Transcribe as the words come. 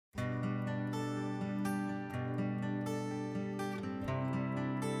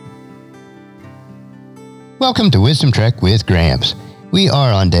Welcome to Wisdom Trek with Gramps. We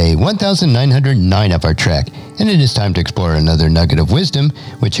are on day 1909 of our trek, and it is time to explore another nugget of wisdom,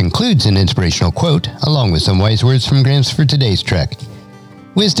 which includes an inspirational quote, along with some wise words from Gramps for today's trek.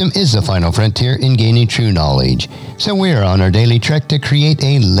 Wisdom is the final frontier in gaining true knowledge, so we are on our daily trek to create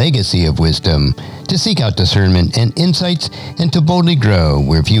a legacy of wisdom, to seek out discernment and insights, and to boldly grow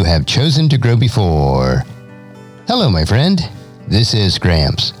where few have chosen to grow before. Hello, my friend. This is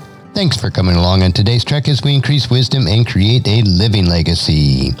Gramps. Thanks for coming along on today's trek as we increase wisdom and create a living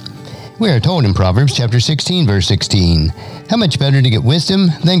legacy. We are told in Proverbs chapter 16, verse 16, how much better to get wisdom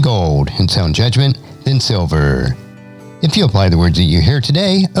than gold, and sound judgment than silver. If you apply the words that you hear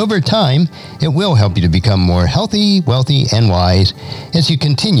today, over time, it will help you to become more healthy, wealthy, and wise as you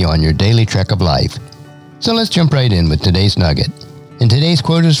continue on your daily trek of life. So let's jump right in with today's nugget. And today's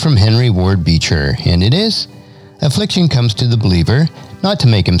quote is from Henry Ward Beecher, and it is, "Affliction comes to the believer, not to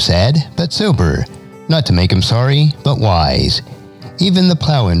make him sad, but sober, not to make him sorry, but wise. Even the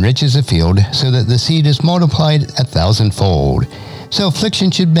plow enriches a field so that the seed is multiplied 1,000-fold. So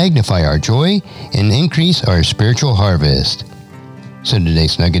affliction should magnify our joy and increase our spiritual harvest." So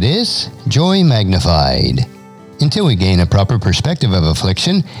today's nugget is joy magnified. Until we gain a proper perspective of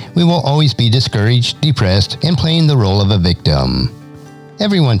affliction, we will always be discouraged, depressed, and playing the role of a victim.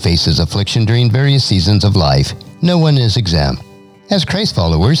 Everyone faces affliction during various seasons of life. No one is exempt. As Christ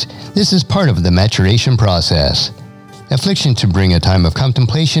followers, this is part of the maturation process. Affliction should bring a time of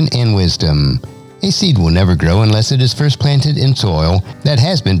contemplation and wisdom. A seed will never grow unless it is first planted in soil that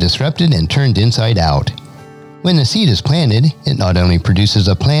has been disrupted and turned inside out. When the seed is planted, it not only produces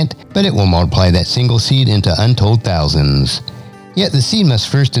a plant, but it will multiply that single seed into untold thousands. Yet the seed must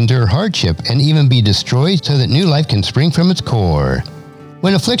first endure hardship and even be destroyed so that new life can spring from its core.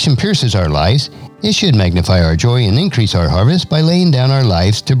 When affliction pierces our lives, it should magnify our joy and increase our harvest by laying down our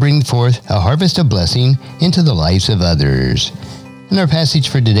lives to bring forth a harvest of blessing into the lives of others. And our passage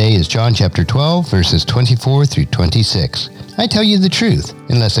for today is John chapter 12, verses 24 through 26. "I tell you the truth,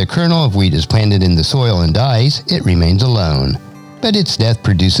 unless a kernel of wheat is planted in the soil and dies, it remains alone. But its death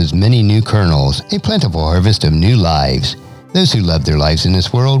produces many new kernels, a plentiful harvest of new lives. Those who love their lives in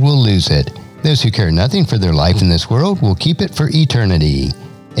this world will lose it. Those who care nothing for their life in this world will keep it for eternity.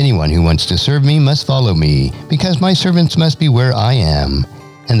 Anyone who wants to serve me must follow me, because my servants must be where I am,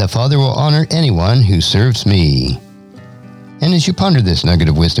 and the Father will honor anyone who serves me." And as you ponder this nugget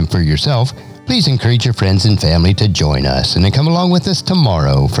of wisdom for yourself, please encourage your friends and family to join us and to come along with us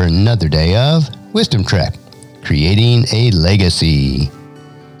tomorrow for another day of Wisdom Trek, creating a legacy.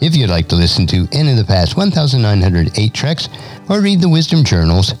 If you'd like to listen to any of the past 1908 treks or read the wisdom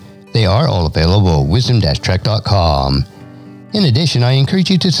journals, they are all available at wisdom-trek.com. In addition, I encourage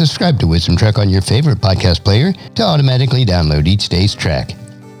you to subscribe to Wisdom Trek on your favorite podcast player to automatically download each day's trek.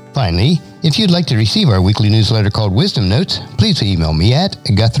 Finally, if you'd like to receive our weekly newsletter called Wisdom Notes, please email me at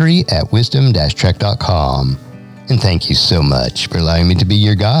guthrie@wisdom-trek.com. And thank you so much for allowing me to be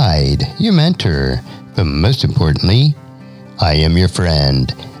your guide, your mentor, but most importantly, I am your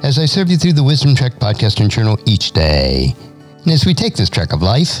friend as I serve you through the Wisdom Trek podcast and journal each day. And as we take this trek of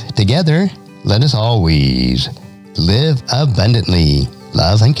life together, let us always live abundantly,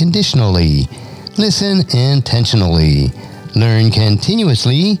 love unconditionally, listen intentionally, learn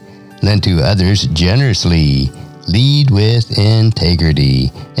continuously, lend to others generously, lead with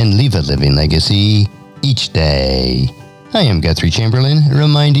integrity, and leave a living legacy each day. I am Guthrie Chamberlain,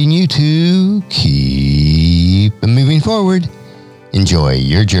 reminding you to keep moving forward, enjoy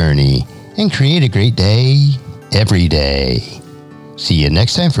your journey, and create a great day every day. See you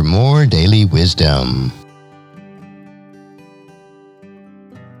next time for more daily wisdom.